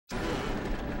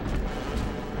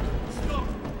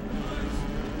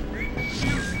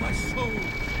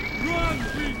Run!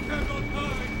 We cannot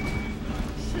hide!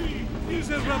 She is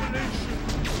a revelation!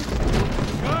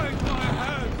 Guide my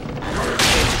hand!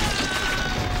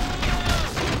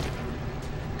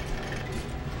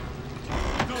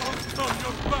 Don't turn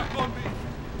your back on me!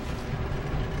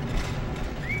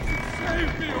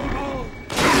 Save me, O Lord!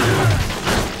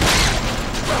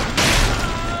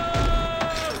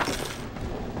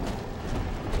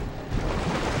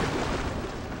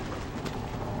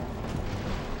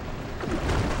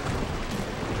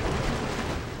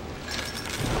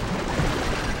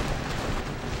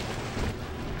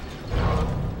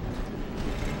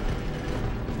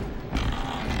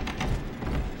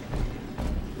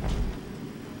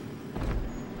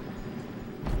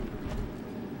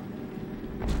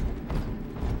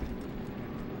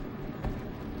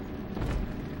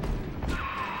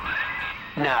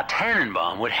 Now,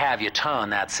 Tannenbaum would have you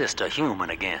turn that sister human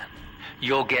again.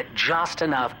 You'll get just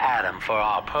enough Adam for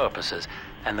our purposes,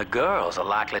 and the girls will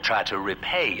likely try to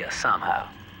repay you somehow.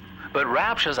 But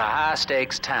Rapture's a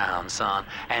high-stakes town, son,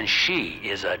 and she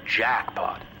is a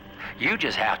jackpot. You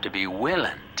just have to be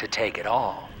willing to take it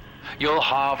all. You'll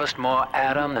harvest more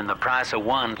Adam than the price of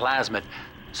one plasmid,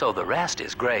 so the rest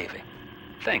is gravy.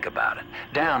 Think about it.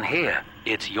 Down here,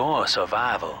 it's your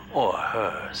survival or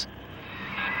hers.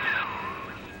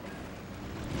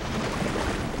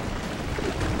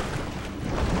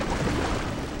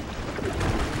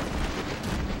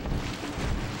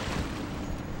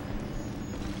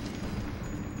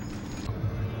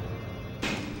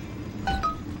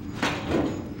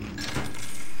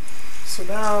 So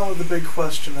now the big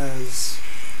question is,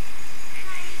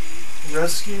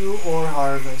 rescue or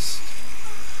harvest?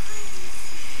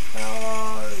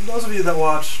 Now, those of you that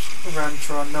watched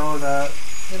Rentra know that,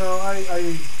 you know,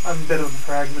 I'm a bit of a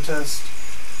pragmatist,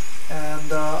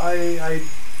 and I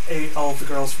ate all of the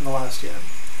girls from the last game.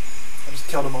 I just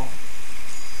killed them all.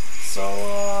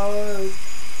 So,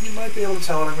 you might be able to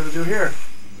tell what I'm going to do here.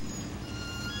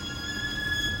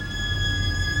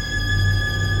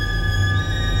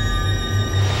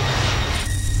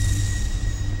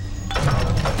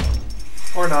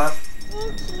 Or not.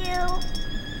 Thank you.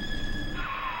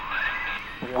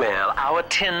 Well, our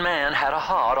Tin Man had a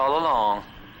heart all along.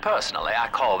 Personally, I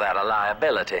call that a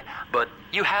liability, but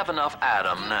you have enough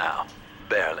Adam now.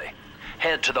 Barely.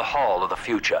 Head to the Hall of the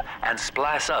Future and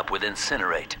splice up with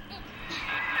Incinerate.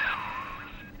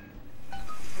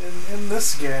 In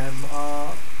this game,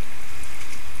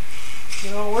 you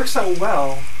know, it works out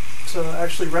well to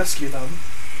actually rescue them.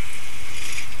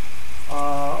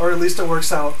 Or at least it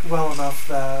works out well enough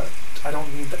that I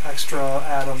don't need the extra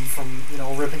Adam from, you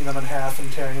know, ripping them in half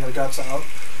and tearing their guts out.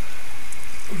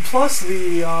 Plus,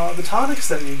 the tonics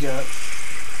that you get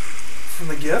from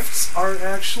the gifts are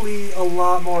actually a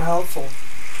lot more helpful.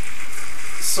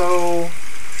 So,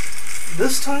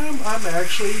 this time, I'm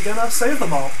actually gonna save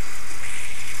them all.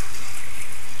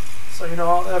 So, you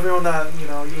know, everyone that, you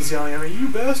know, was yelling at me, "You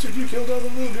bastard, you killed all the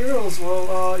little girls."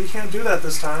 Well, you can't do that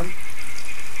this time.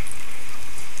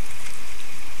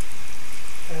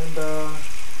 And,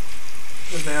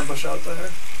 there's an ambush out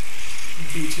there.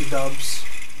 BT dubs.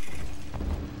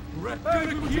 Red, better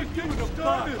keep giving a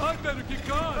fight. I better get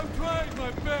gone. I'm trying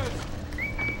my best.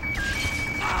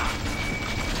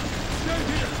 Stay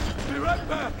here. Be right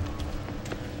back.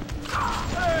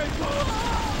 Hey!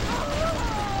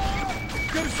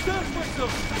 Gotta stop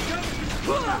myself.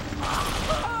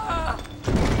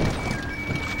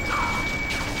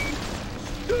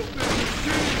 Stupid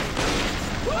machine.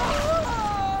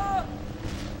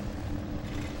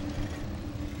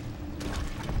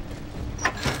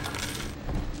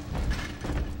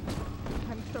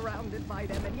 Surrounded by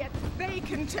them, and yet they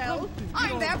can tell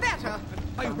I'm their better.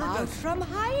 Come out from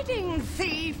hiding,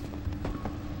 thief!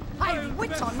 I've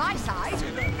wits on my side.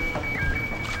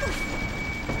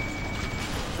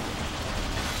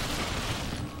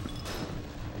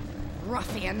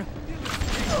 Ruffian.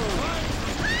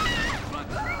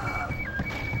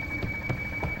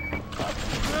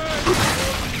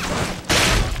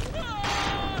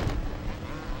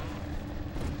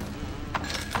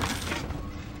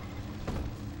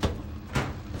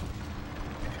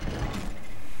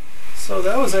 So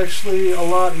that was actually a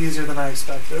lot easier than I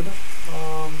expected.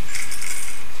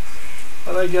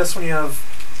 But I guess when you have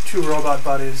two robot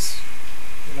buddies,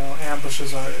 you know,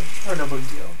 ambushes are no big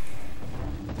deal.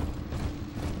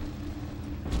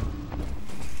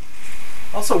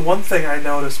 Also, one thing I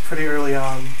noticed pretty early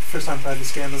on, first time I played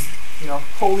this game, is, you know,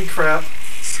 holy crap,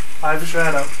 I have a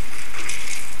shadow.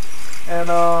 And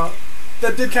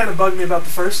that did kind of bug me about the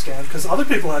first game, because other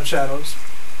people had shadows.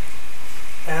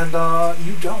 And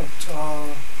you don't.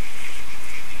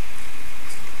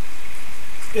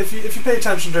 if you pay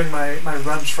attention during my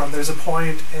wrench run, there's a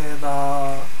point in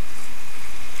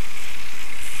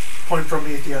Point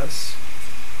Prometheus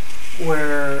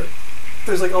where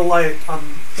there's like a light on,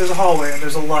 there's a hallway and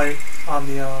there's a light on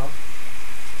the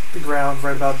ground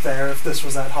right about there, if this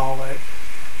was that hallway.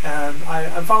 And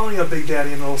I'm following a Big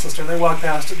Daddy and Little Sister, and they walk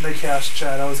past it and they cast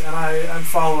shadows, and I'm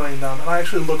following them, and I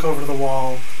actually look over to the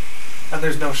wall, and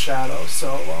there's no shadow.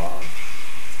 So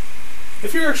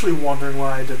if you're actually wondering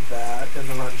why I did that in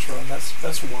the wrench run, that's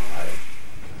why.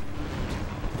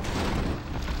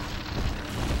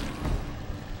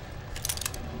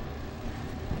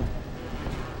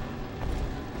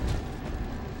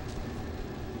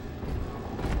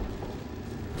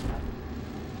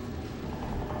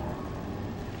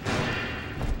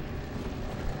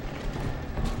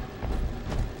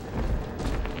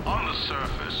 On the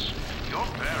surface, your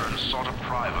parents sought a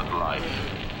private life,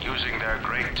 using their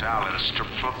great talents to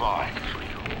provide for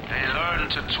you. They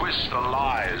learned to twist the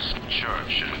lies of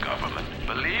church and government,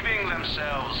 believing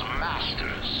themselves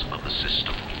masters of the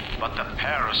system. But the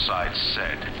parasites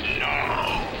said,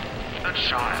 no, the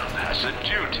child has a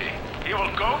duty. He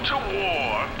will go to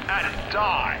war and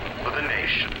die for the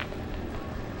nation.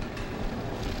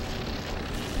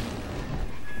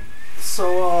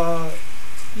 So,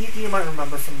 you might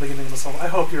remember from the beginning of this level. I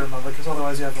hope you remember, because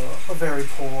otherwise you have a very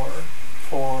poor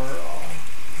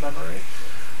memory.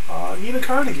 Nina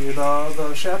Carnegie,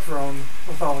 the chaperone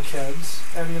with all the kids,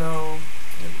 and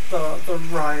the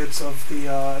riots of the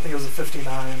I think it was the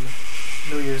 '59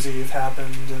 New Year's Eve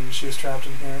happened, and she was trapped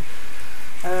in here.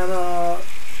 And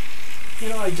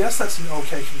I guess that's an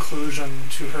okay conclusion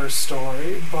to her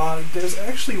story, but there's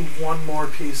actually one more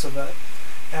piece of it.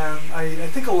 And I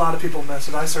think a lot of people miss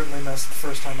it. I certainly missed it the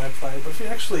first time I played. But if you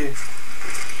actually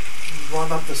run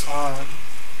up this arm,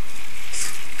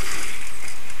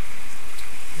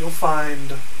 you'll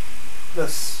find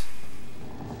this.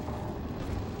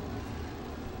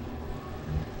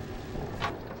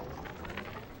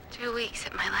 Two weeks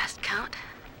at my last count.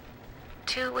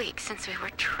 2 weeks since we were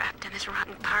trapped in this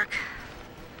rotten park.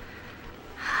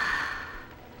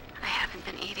 I haven't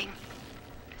been eating.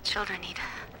 The children need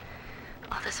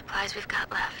all the supplies we've got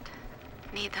left.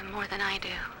 Need them more than I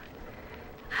do.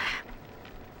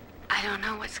 I don't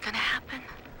know what's gonna happen.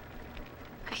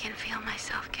 I can feel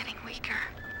myself getting weaker.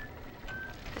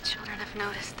 The children have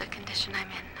noticed the condition I'm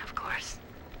in, of course.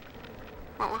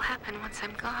 What will happen once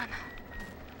I'm gone?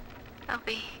 I'll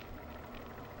be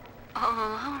all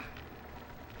alone.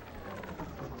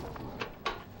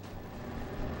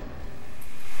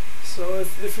 So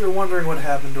if you're wondering what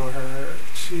happened to her,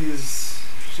 she's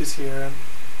here, and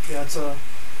yeah,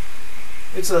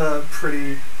 it's a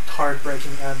pretty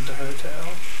heartbreaking end to her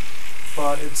tale.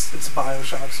 But it's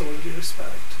BioShock, so what do you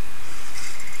expect?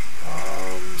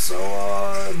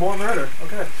 More murder.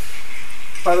 Okay.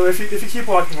 By the way, if you keep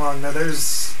walking along there,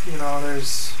 there's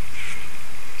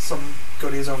some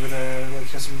goodies over there, like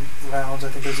some rounds. I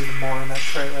think there's even more in that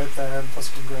crate right there, and plus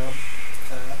you can grab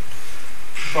that.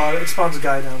 But it spawns a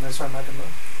guy down there, so I'm not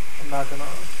gonna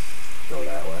go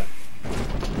that way.